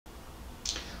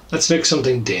Let's make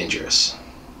something dangerous.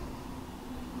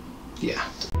 Yeah.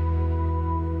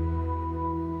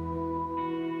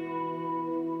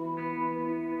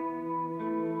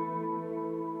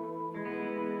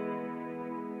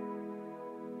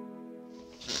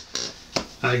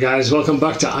 Hi guys, welcome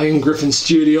back to Gryphon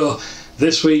Studio.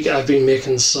 This week I've been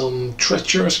making some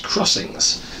treacherous crossings.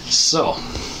 So,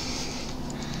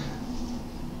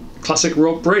 classic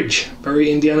rope bridge, very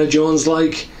Indiana Jones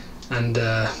like, and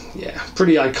yeah,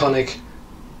 pretty iconic,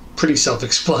 pretty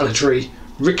self-explanatory,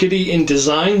 rickety in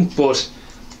design, but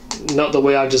not the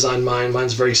way I've designed mine.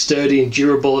 Mine's very sturdy and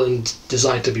durable and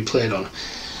designed to be played on.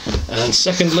 And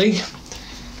secondly,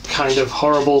 kind of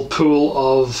horrible pool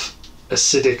of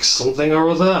acidic something or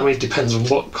other. I mean, it depends on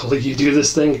what colour you do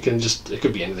this thing. It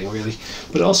could be anything really,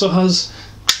 but it also has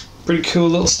pretty cool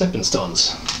little stepping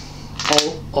stones,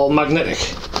 all magnetic.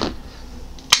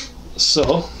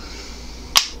 So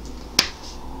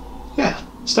yeah,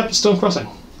 stepping stone crossing.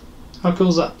 How cool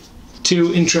is that?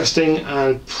 Two interesting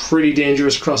and pretty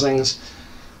dangerous crossings.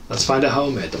 Let's find out how I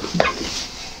made them.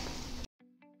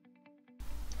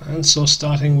 And so,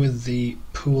 starting with the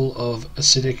pool of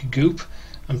acidic goop,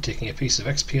 I'm taking a piece of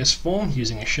XPS foam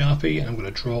using a Sharpie, and I'm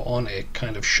going to draw on a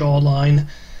kind of shoreline,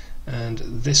 and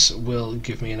this will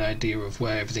give me an idea of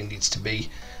where everything needs to be.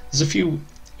 There's a few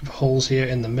holes here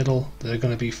in the middle that are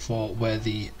going to be for where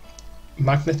the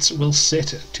magnets will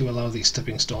sit to allow these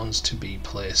stepping stones to be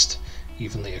placed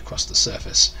evenly across the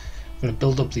surface. I'm going to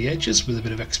build up the edges with a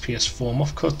bit of XPS foam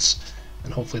offcuts,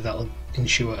 and hopefully that'll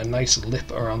ensure a nice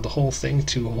lip around the whole thing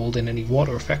to hold in any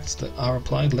water effects that are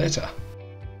applied later.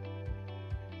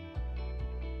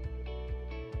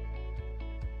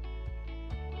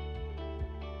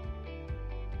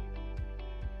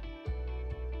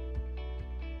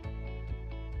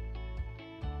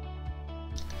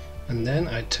 And then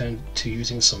I turned to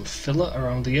using some filler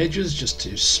around the edges just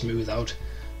to smooth out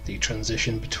the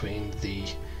transition between the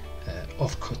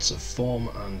offcuts of foam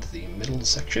and the middle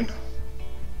section.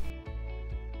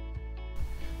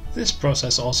 This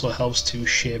process also helps to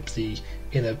shape the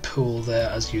inner pool there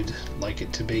as you'd like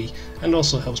it to be, and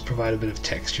also helps provide a bit of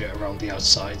texture around the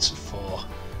outsides for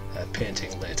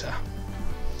painting later.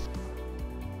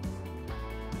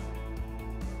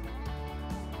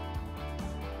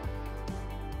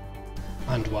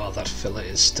 And while that filler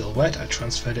is still wet, I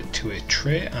transferred it to a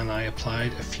tray and I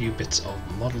applied a few bits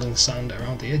of modelling sand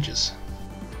around the edges.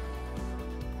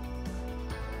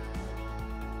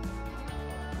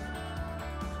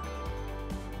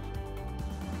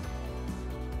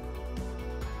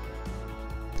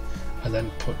 I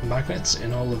then put magnets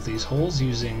in all of these holes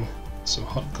using some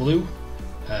hot glue.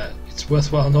 It's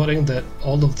worthwhile noting that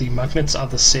all of the magnets are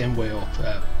the same way up,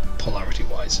 polarity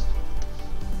wise.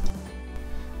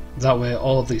 That way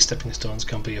all of these stepping stones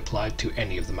can be applied to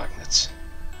any of the magnets.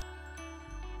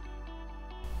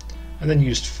 And then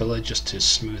used filler just to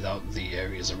smooth out the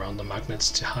areas around the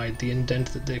magnets to hide the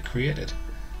indent that they created.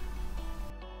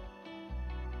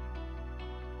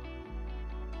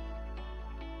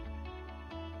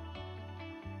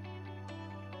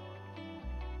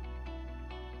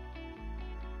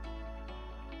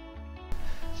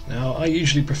 Now, I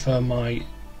usually prefer my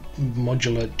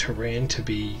modular terrain to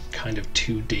be kind of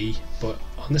 2D, but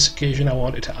on this occasion I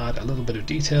wanted to add a little bit of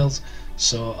details,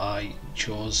 so I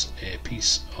chose a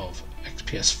piece of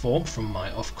XPS foam from my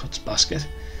offcuts basket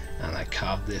and I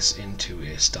carved this into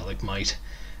a stalagmite,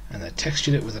 and I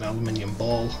textured it with an aluminium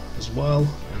ball as well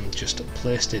and just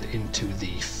placed it into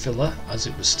the filler as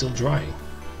it was still drying.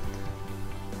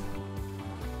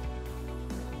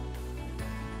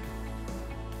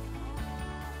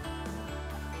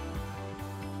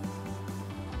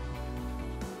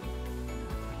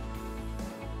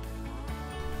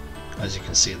 As you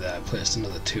can see there, I placed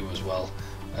another two as well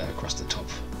across the top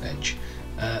edge.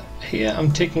 Here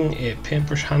I'm taking a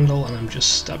paintbrush handle and I'm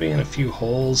just stabbing in a few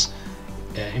holes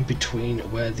in between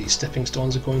where the stepping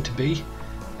stones are going to be.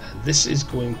 This is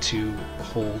going to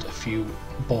hold a few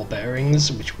ball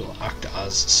bearings which will act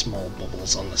as small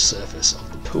bubbles on the surface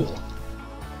of the pool.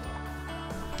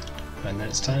 And then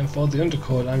it's time for the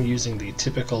undercoat. I'm using the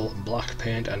typical black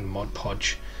paint and Mod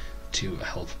Podge to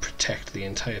help protect the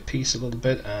entire piece a little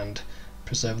bit and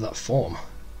preserve that form.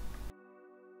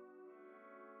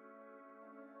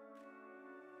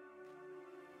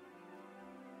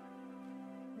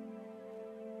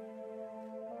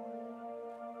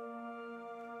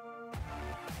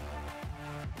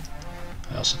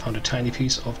 I also found a tiny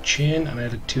piece of chain and I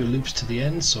added 2 loops to the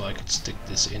end so I could stick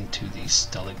this into the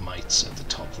stalagmites at the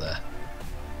top there.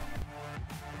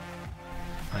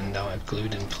 And now I've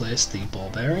glued in place the ball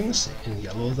bearings in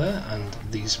yellow there, and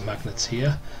these magnets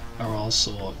here are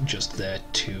also just there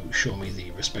to show me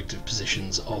the respective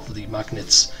positions of the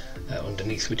magnets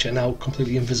underneath, which are now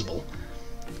completely invisible.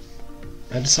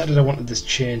 I decided I wanted this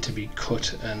chain to be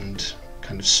cut and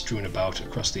kind of strewn about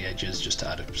across the edges just to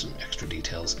add some extra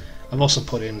details. I've also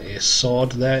put in a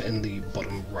sword there in the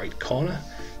bottom right corner.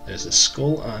 There's a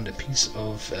skull and a piece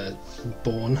of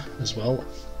bone as well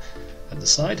at the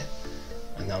side.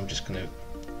 And now I'm just going to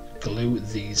glue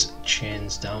these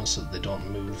chains down so that they don't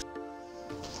move.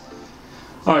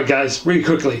 Alright guys, really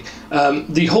quickly,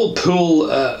 the whole pool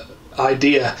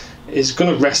idea is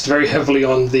going to rest very heavily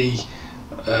on the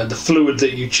fluid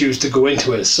that you choose to go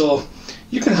into it. So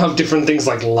you can have different things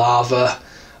like lava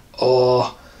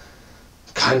or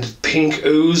kind of pink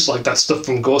ooze, like that stuff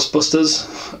from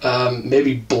Ghostbusters.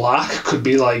 Maybe black could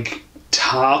be like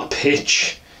tar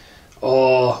pitch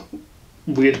or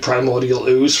weird primordial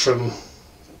ooze from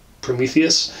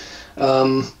Prometheus.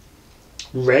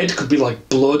 Red could be like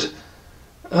blood.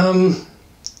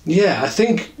 Yeah, I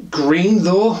think green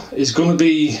though is going to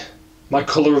be my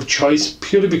colour of choice,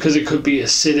 purely because it could be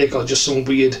acidic or just some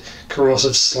weird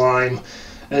corrosive slime,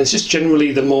 and it's just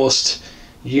generally the most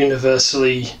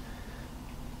universally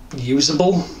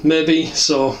usable maybe.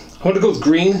 So I'm going to go with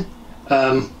green,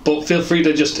 but feel free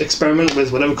to just experiment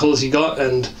with whatever colours you got,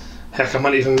 and heck, I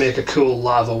might even make a cool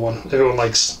lava one. Everyone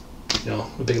likes, you know,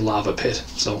 a big lava pit.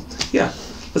 So yeah,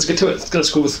 let's get to it.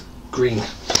 Let's go with green.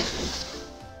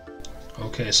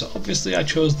 Okay, so obviously I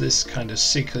chose this kind of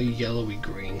sickly yellowy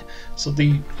green. So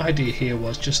the idea here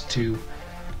was just to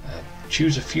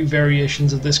choose a few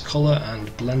variations of this colour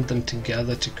and blend them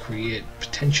together to create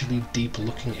potentially deep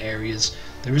looking areas.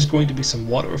 There is going to be some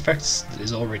water effects that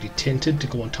is already tinted to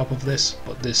go on top of this,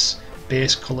 but this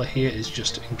base colour here is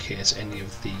just in case any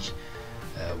of the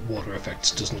water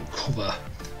effects doesn't cover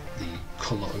the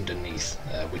colour underneath,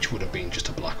 which would have been just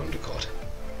a black undercoat.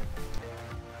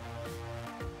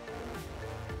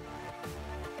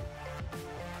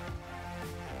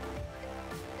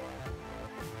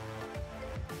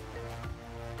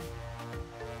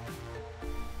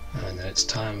 And then it's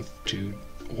time to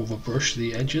overbrush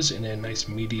the edges in a nice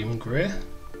medium grey.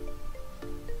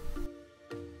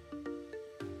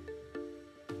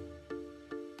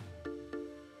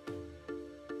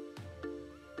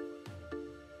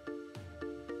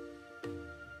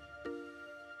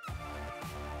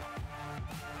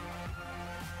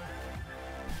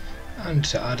 And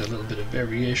to add a little bit of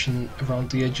variation around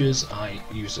the edges, I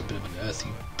use a bit of an earthy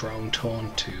brown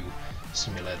tone to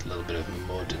simulate a little bit of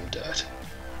mud and dirt.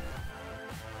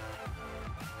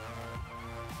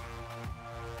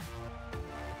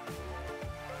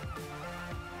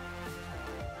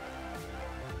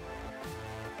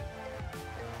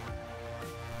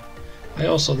 I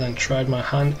also then tried my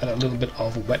hand at a little bit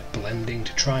of wet blending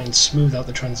to try and smooth out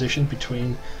the transition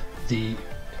between the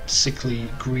sickly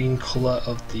green colour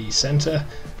of the centre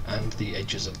and the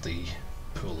edges of the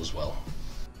pool as well.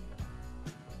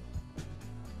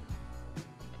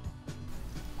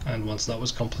 And once that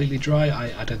was completely dry, I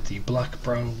added the black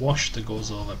brown wash that goes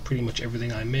over pretty much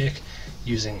everything I make,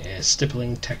 using a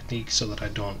stippling technique so that I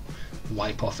don't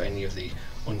wipe off any of the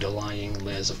underlying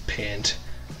layers of paint,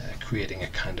 creating a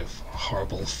kind of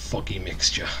horrible foggy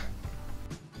mixture.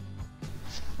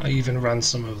 I even ran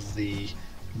some of the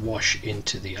wash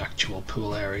into the actual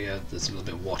pool area that's a little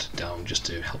bit watered down just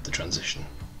to help the transition.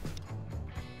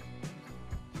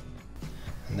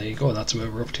 And there you go, that's where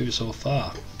we're up to so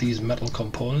far. These metal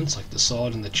components like the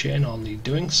sword and the chain all need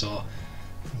doing, so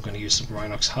I'm going to use some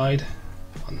Rhinox hide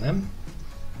on them,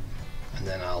 and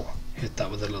then I'll hit that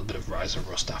with a little bit of riser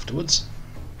rust afterwards.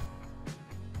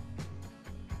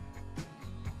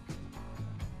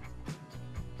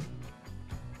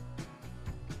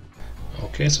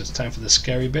 Okay, so it's time for the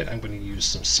scary bit. I'm going to use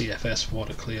some CFS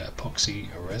water clear epoxy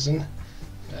resin,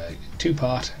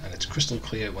 2-part, and it's crystal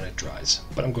clear when it dries.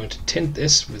 But I'm going to tint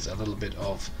this with a little bit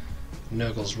of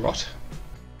Nurgle's Rot.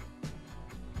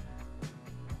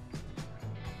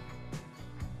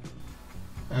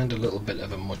 And a little bit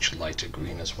of a much lighter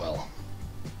green as well.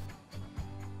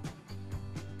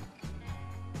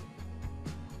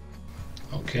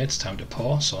 Okay, it's time to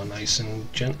pour, so nice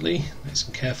and gently, nice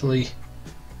and carefully,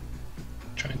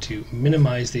 trying to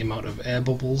minimize the amount of air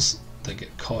bubbles that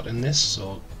get caught in this,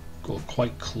 so go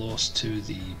quite close to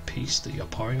the piece that you're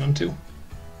pouring onto.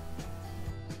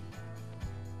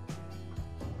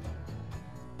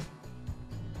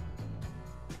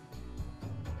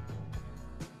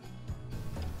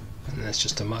 And then it's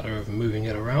just a matter of moving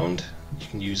it around. You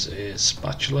can use a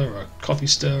spatula or a coffee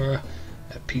stirrer,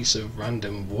 a piece of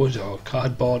random wood or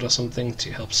cardboard or something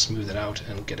to help smooth it out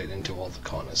and get it into all the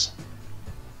corners.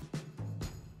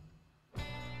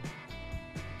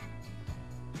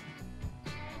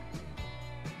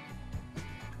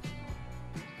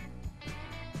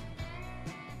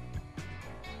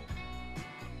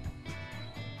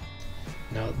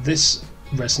 Now this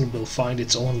resin will find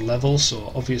its own level,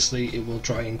 so obviously it will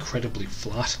dry incredibly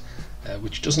flat,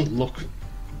 which doesn't look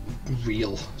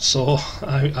real. So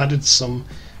I added some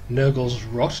Nurgle's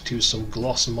Rot to some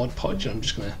gloss Mod Podge, and I'm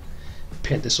just going to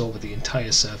paint this over the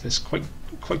entire surface quite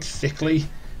thickly,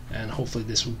 and hopefully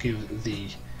this will give the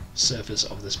surface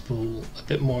of this pool a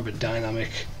bit more of a dynamic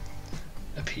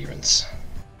appearance.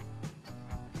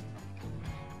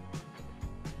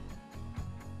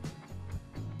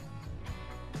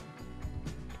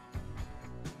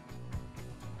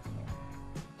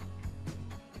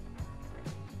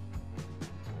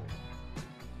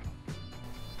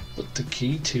 But the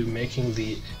key to making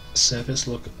the surface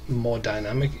look more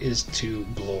dynamic is to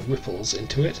blow ripples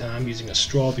into it, and I'm using a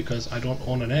straw because I don't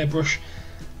own an airbrush,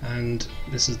 and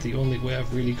this is the only way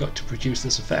I've really got to produce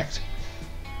this effect.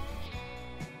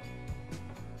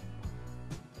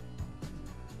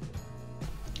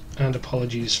 And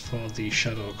apologies for the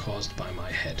shadow caused by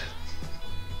my head.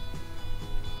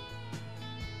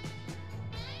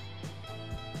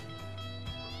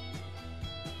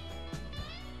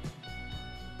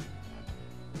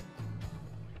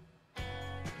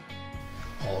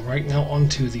 Alright, now on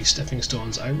to the stepping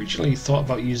stones. I originally thought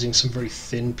about using some very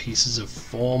thin pieces of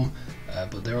foam,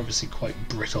 but they're obviously quite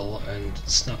brittle and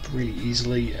snap really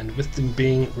easily, and with them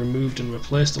being removed and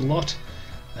replaced a lot,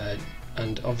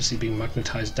 and obviously being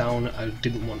magnetized down, I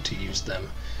didn't want to use them.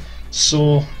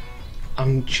 So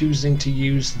I'm choosing to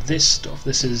use this stuff.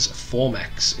 This is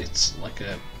Formex. It's like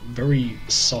a very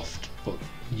soft but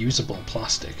usable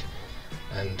plastic,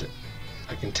 and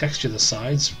I can texture the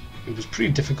sides. It was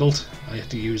pretty difficult. I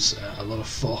had to use a lot of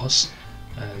force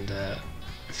and a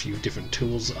few different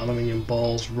tools, aluminium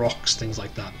balls, rocks, things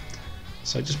like that.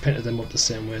 So I just painted them up the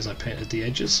same way as I painted the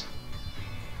edges,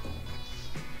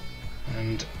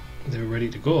 and they were ready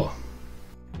to go.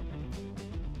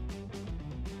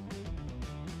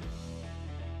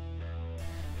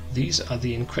 These are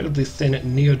the incredibly thin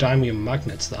neodymium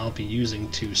magnets that I'll be using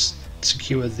to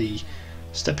secure the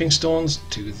stepping stones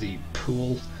to the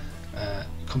pool.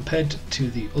 Compared to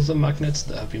the other magnets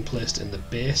that have been placed in the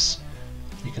base,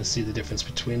 you can see the difference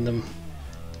between them.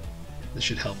 This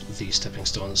should help these stepping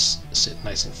stones sit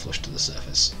nice and flush to the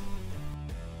surface.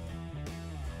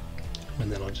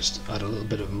 And then I'll just add a little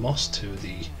bit of moss to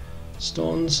the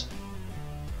stones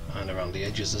and around the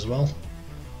edges as well.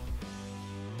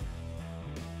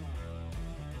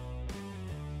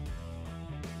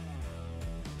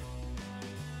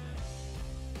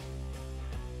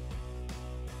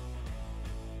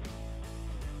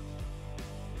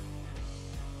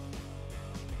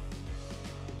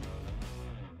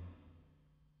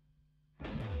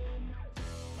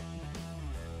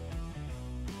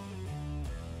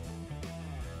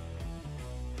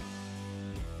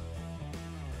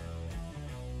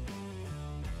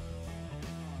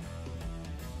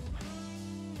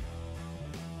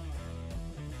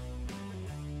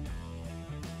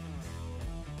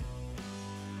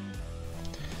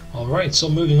 Alright, so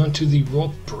moving on to the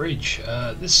rope bridge.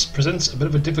 This presents a bit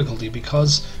of a difficulty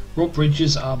because rope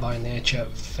bridges are by nature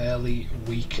fairly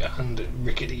weak and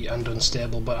rickety and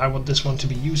unstable, but I want this one to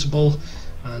be usable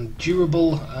and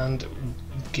durable and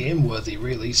game worthy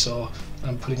really, so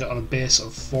I'm putting it on a base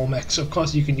of Formex. Of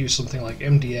course you can use something like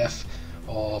MDF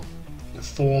or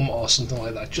foam or something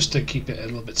like that just to keep it a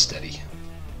little bit steady.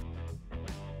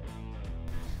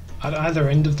 At either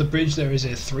end of the bridge there is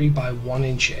a 3 by 1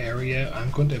 inch area.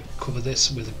 I'm going to cover this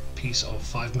with a piece of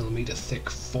 5mm thick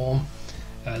foam.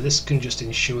 This can just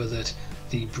ensure that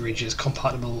the bridge is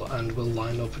compatible and will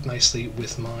line up nicely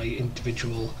with my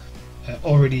individual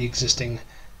already existing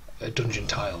dungeon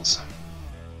tiles.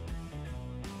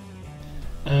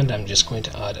 And I'm just going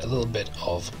to add a little bit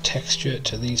of texture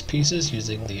to these pieces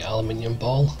using the aluminium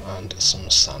ball and some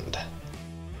sand.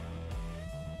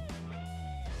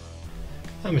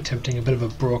 I'm attempting a bit of a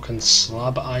broken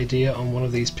slab idea on one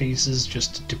of these pieces,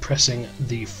 just depressing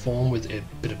the foam with a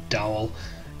bit of dowel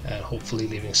and hopefully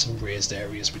leaving some raised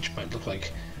areas which might look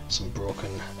like some broken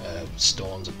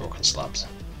stones or broken slabs.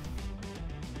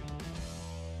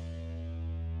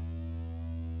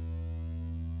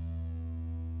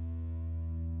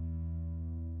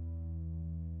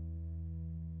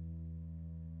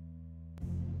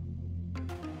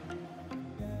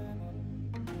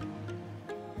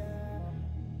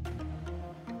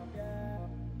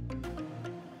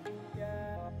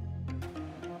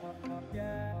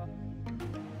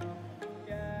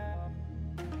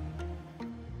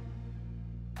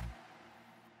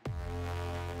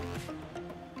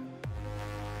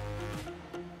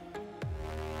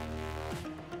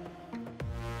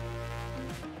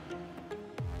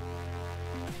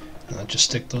 Now just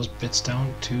stick those bits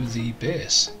down to the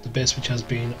base which has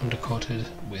been undercoated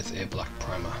with a black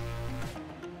primer.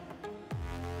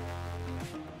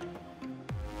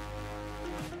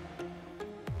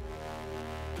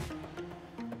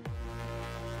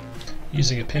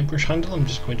 Using a paintbrush handle, I'm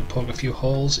just going to poke a few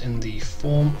holes in the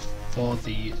foam for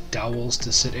the dowels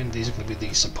to sit in. These are going to be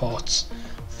the supports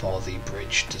for the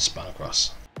bridge to span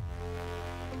across.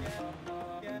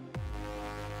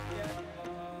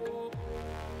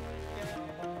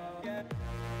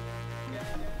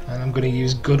 And I'm going to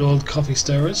use good old coffee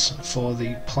stirrers for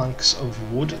the planks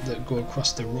of wood that go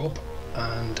across the rope,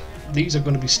 and these are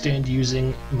going to be stained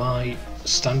using my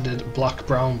standard black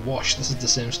brown wash. This is the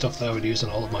same stuff that I would use on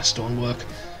all of my stonework,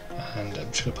 and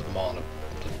I'm just going to put them all in a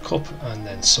little cup and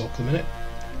then soak them in it,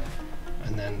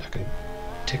 and then I can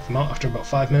take them out after about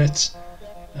 5 minutes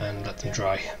and let them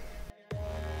dry.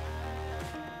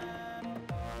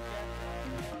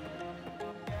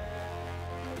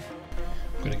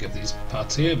 I'm going to give these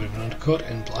parts here a bit of an undercoat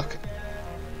in black,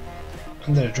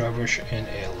 and then a dry brush in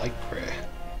a light grey,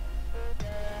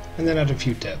 and then add a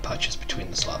few dirt patches between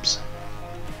the slabs.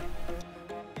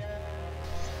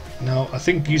 Now I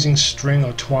think using string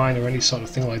or twine or any sort of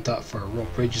thing like that for a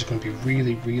rope bridge is going to be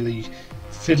really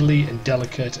fiddly and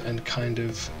delicate and kind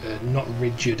of not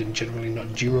rigid and generally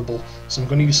not durable, so I'm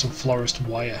going to use some florist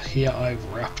wire. Here I've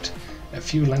wrapped a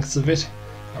few lengths of it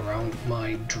around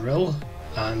my drill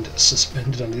and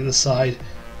suspended on the other side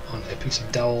on a piece of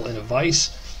dowel in a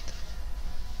vise,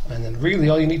 and then really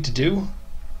all you need to do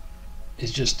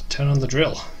is just turn on the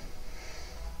drill,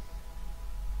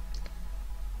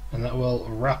 and that will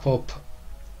wrap up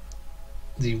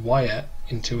the wire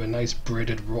into a nice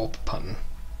braided rope pattern.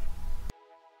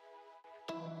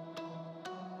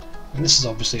 And this is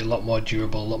obviously a lot more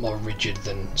durable, a lot more rigid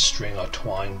than string or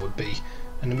twine would be,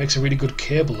 and it makes a really good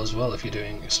cable as well if you're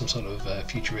doing some sort of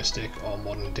futuristic or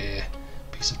modern day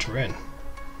piece of terrain.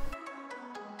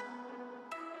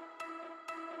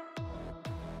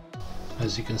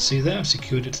 As you can see there, I've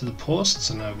secured it to the posts,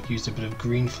 and I've used a bit of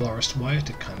green florist wire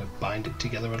to kind of bind it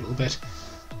together a little bit,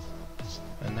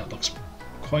 and that looks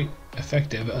quite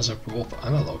effective as a rope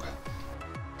analogue.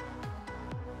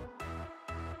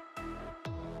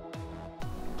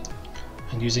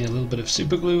 And using a little bit of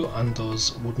super glue and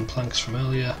those wooden planks from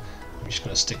earlier, I'm just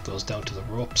going to stick those down to the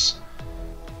ropes.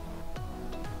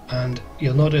 And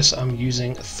you'll notice I'm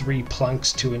using 3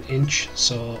 planks to an inch,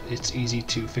 so it's easy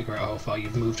to figure out how far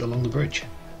you've moved along the bridge.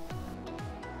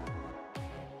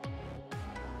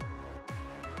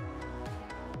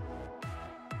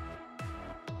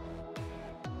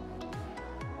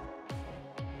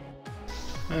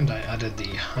 And I added the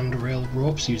handrail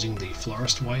ropes using the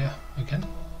florist wire again.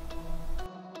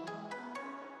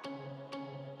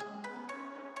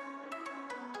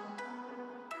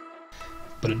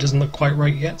 But it doesn't look quite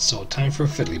right yet, so time for a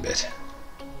fiddly bit.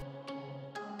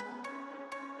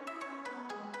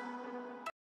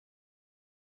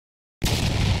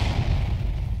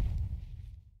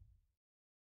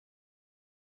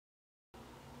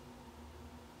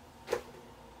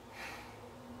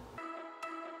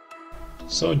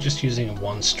 So just using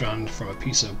one strand from a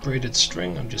piece of braided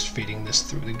string, I'm just feeding this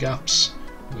through the gaps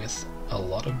with a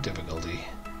lot of difficulty.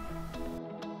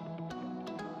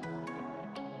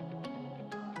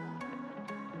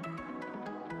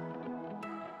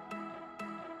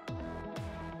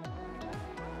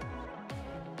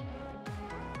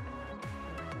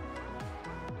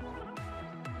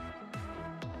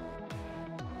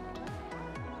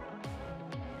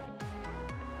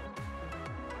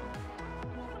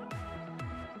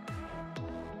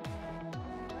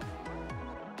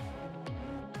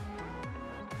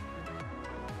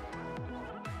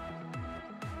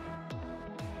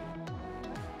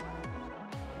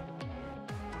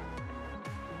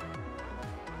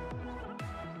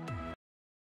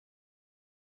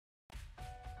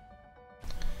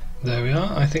 There we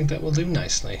are, I think that will do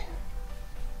nicely.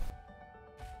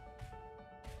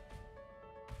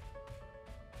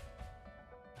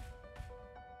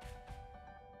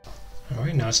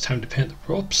 Alright, now it's time to paint the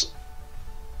ropes.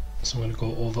 So I'm going to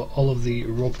go over all of the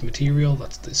rope material,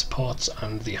 that's the supports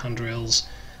and the handrails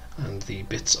and the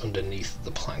bits underneath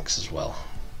the planks as well.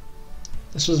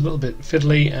 This was a little bit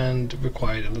fiddly and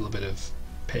required a little bit of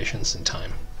patience and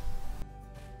time.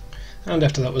 And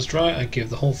after that was dry, I gave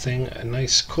the whole thing a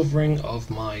nice covering of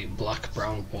my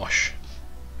black-brown wash.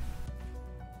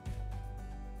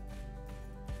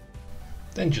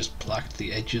 Then just blacked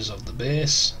the edges of the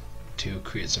base to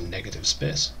create some negative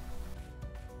space.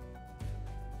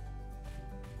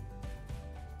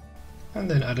 And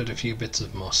then added a few bits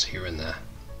of moss here and there.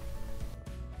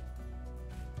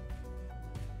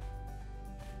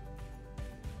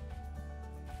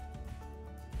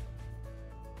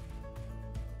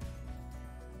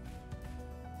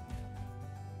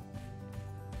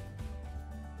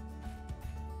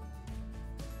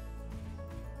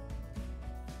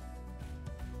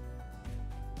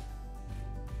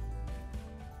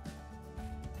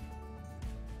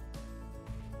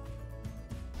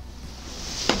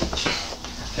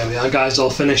 There we are, guys,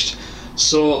 all finished.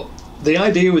 So the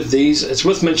idea with these, it's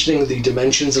worth mentioning the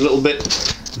dimensions a little bit.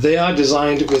 They are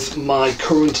designed with my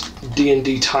current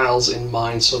D&D tiles in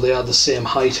mind, so they are the same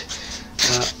height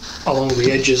along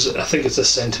the edges. I think it's a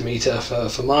centimetre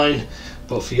for mine,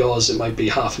 but for yours it might be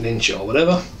half an inch or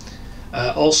whatever.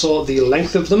 Also, the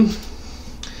length of them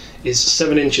is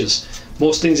 7 inches.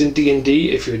 Most things in D&D,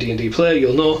 if you're a D&D player,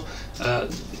 you'll know,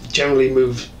 generally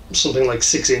move something like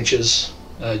 6 inches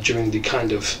during the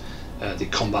kind of the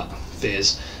combat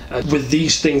phase. With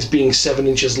these things being 7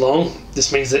 inches long,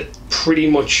 this means that pretty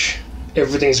much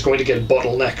everything's going to get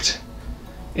bottlenecked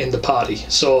in the party.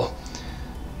 So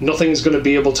nothing's going to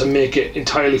be able to make it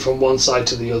entirely from one side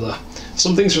to the other.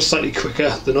 Some things are slightly quicker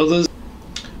than others,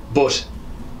 but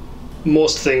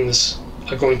most things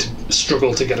are going to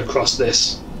struggle to get across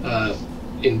this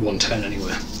in one turn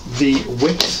anyway. The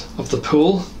width of the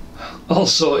pool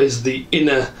also is the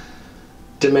inner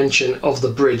dimension of the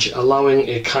bridge, allowing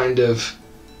a kind of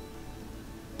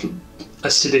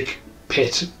acidic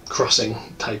pit crossing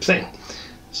type thing.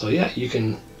 So yeah, you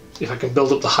can, if I can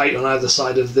build up the height on either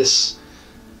side of this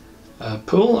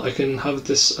pool, I can have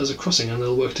this as a crossing and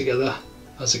they'll work together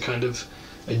as a kind of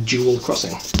a dual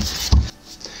crossing.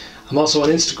 I'm also on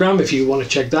Instagram if you want to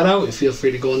check that out. Feel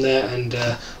free to go on there and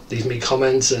leave me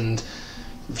comments and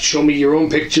show me your own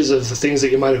pictures of the things that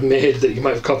you might have made, that you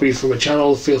might have copied from a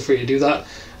channel. Feel free to do that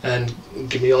and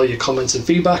give me all your comments and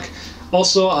feedback.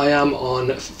 Also, I am on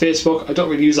Facebook. I don't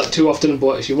really use that too often,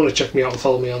 but if you want to check me out and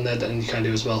follow me on there, then you can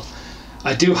do as well.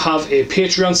 I do have a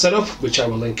Patreon set up, which I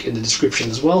will link in the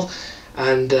description as well.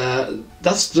 And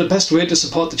that's the best way to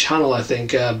support the channel, I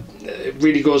think. It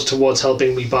really goes towards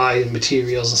helping me buy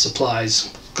materials and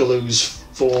supplies, glues,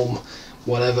 foam,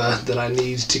 whatever that I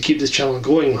need to keep this channel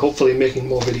going, and hopefully making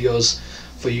more videos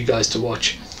for you guys to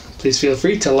watch. Please feel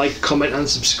free to like, comment and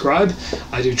subscribe.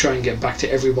 I do try and get back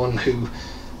to everyone who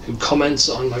comments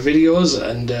on my videos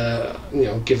and you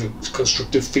know, give a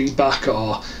constructive feedback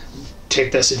or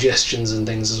take their suggestions and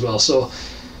things as well. So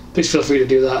please feel free to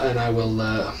do that, and I will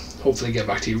hopefully get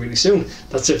back to you really soon.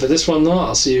 That's it for this one though.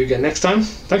 I'll see you again next time.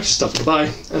 Thanks for stopping by,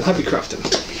 and happy crafting.